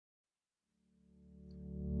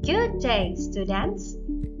Good day, students.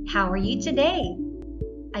 How are you today?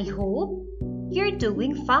 I hope you're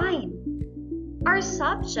doing fine. Our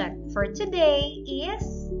subject for today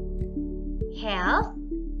is Health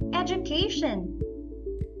Education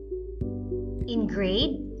in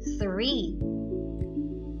grade 3.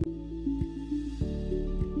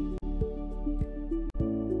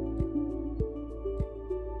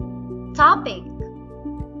 Topic: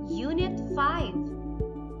 Unit 5,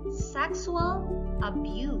 Sexual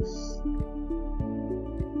Abuse.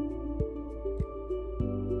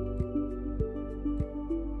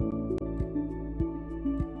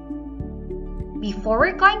 Before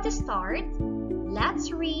we're going to start,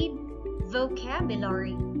 let's read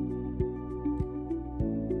vocabulary.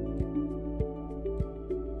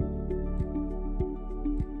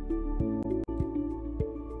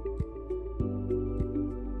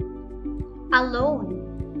 Alone.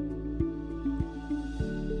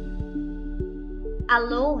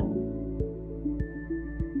 Alone.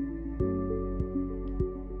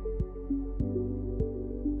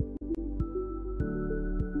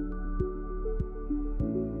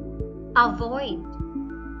 Avoid.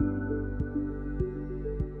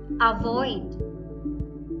 Avoid.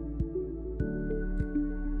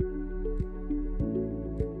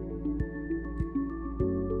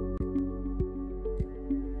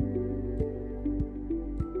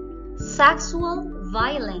 Sexual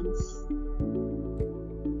violence.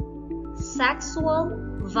 Sexual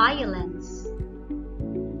violence.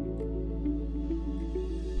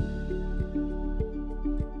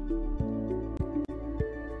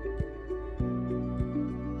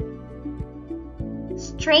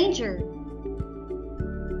 Stranger.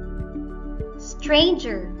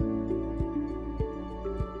 Stranger.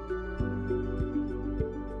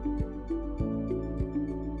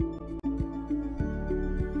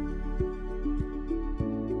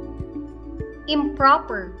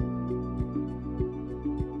 Improper.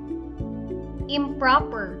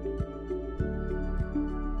 Improper.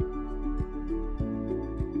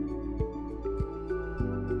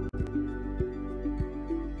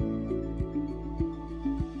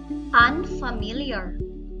 Unfamiliar.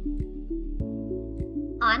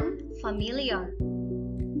 Unfamiliar.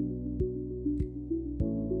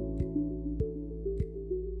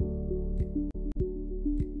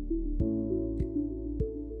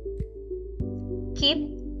 Keep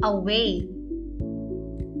away.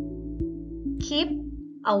 Keep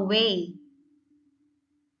away.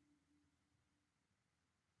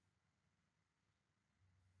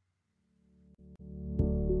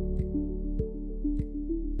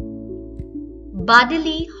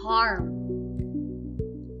 Bodily harm.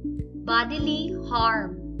 Bodily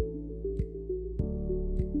harm.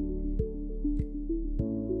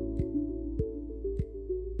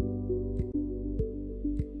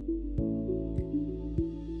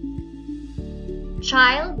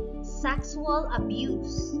 Child sexual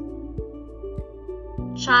abuse.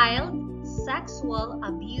 Child sexual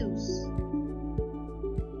abuse.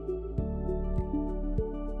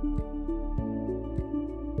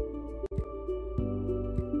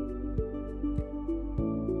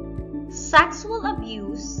 Sexual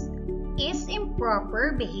abuse is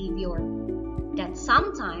improper behavior that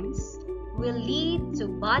sometimes will lead to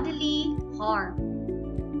bodily harm.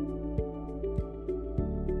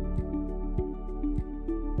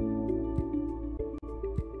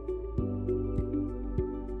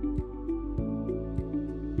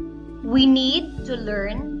 We need to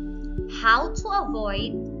learn how to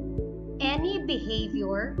avoid any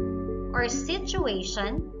behavior or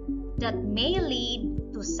situation that may lead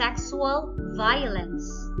to sexual violence.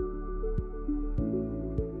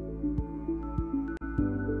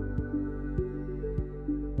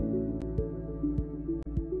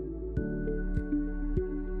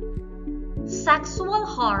 Sexual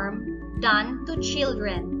harm done to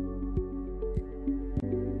children.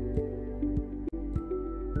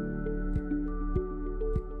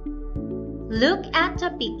 Look at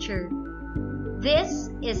the picture. This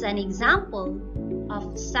is an example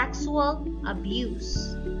of sexual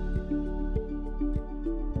abuse.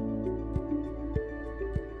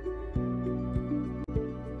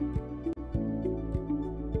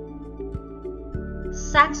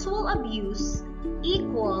 Sexual abuse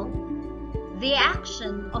equals the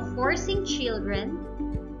action of forcing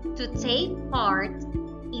children to take part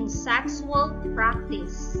in sexual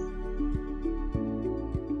practice.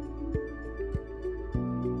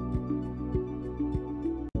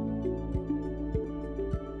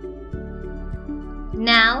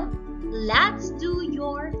 Now, let's do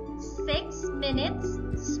your 6 minutes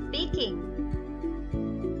speaking.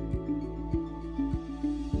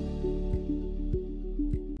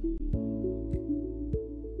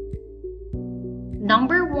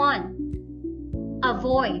 Number 1.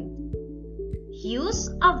 Avoid. Use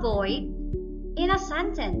avoid in a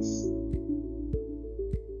sentence.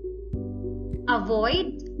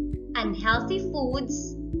 Avoid unhealthy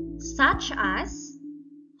foods such as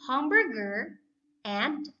hamburger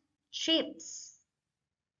and chips.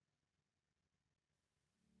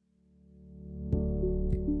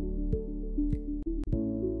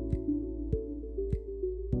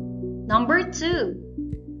 Number 2.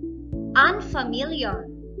 Unfamiliar.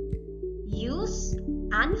 Use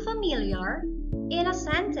unfamiliar in a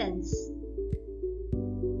sentence.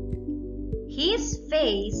 His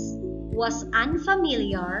face was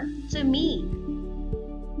unfamiliar to me.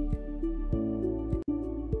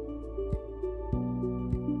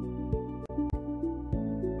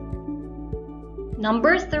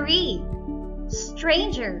 Number 3.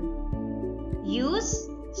 Stranger. Use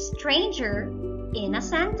stranger in a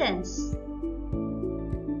sentence.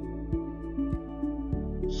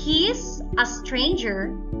 He's a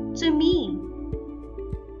stranger to me.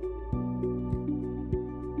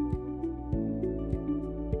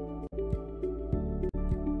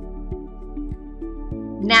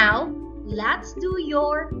 Now, let's do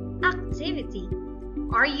your activity.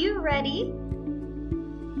 Are you ready?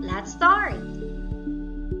 Let's start.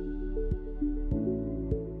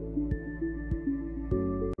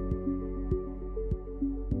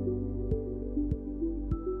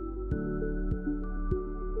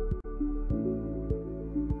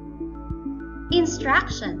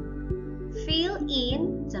 Instruction. Fill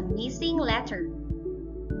in the missing letter.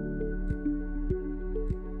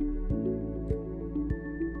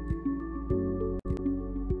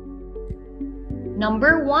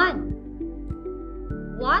 Number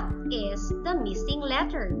 1. What is the missing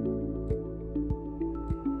letter?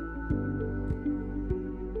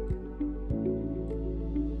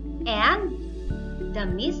 And the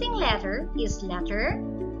missing letter is letter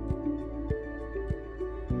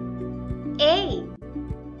A.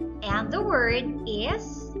 And the word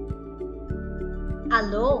is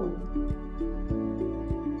alone.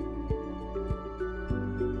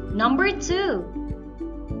 Number 2.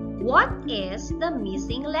 What is the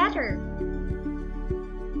missing letter?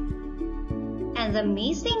 And the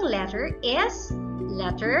missing letter is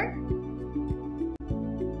letter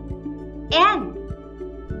N.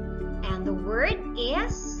 And the word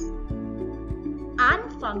is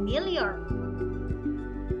unfamiliar.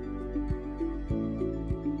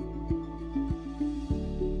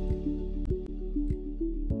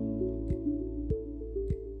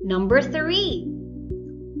 Number 3.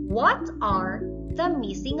 What are the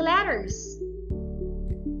missing letters?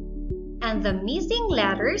 And the missing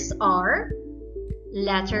letters are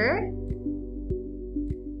letter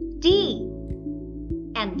D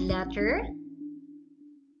and letter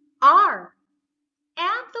R.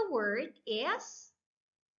 And the word is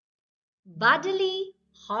bodily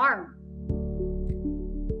harm.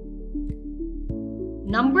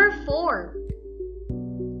 Number 4.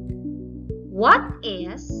 What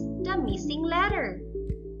is the missing letter?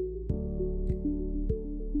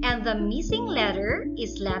 And the missing letter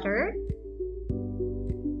is letter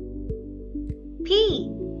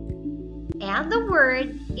P. And the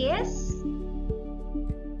word is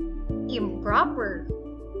improper.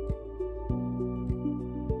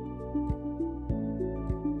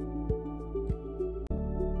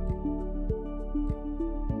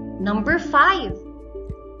 Number 5.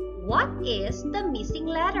 What is the missing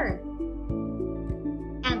letter?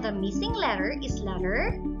 And the missing letter is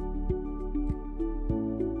letter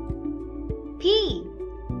P.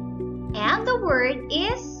 And the word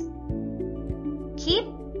is keep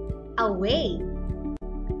away.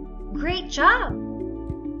 Great job!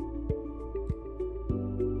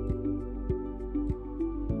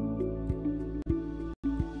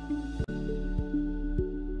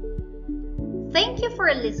 Thank you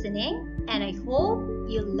for listening, and I hope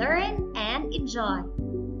you learn and enjoy.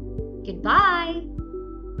 Goodbye!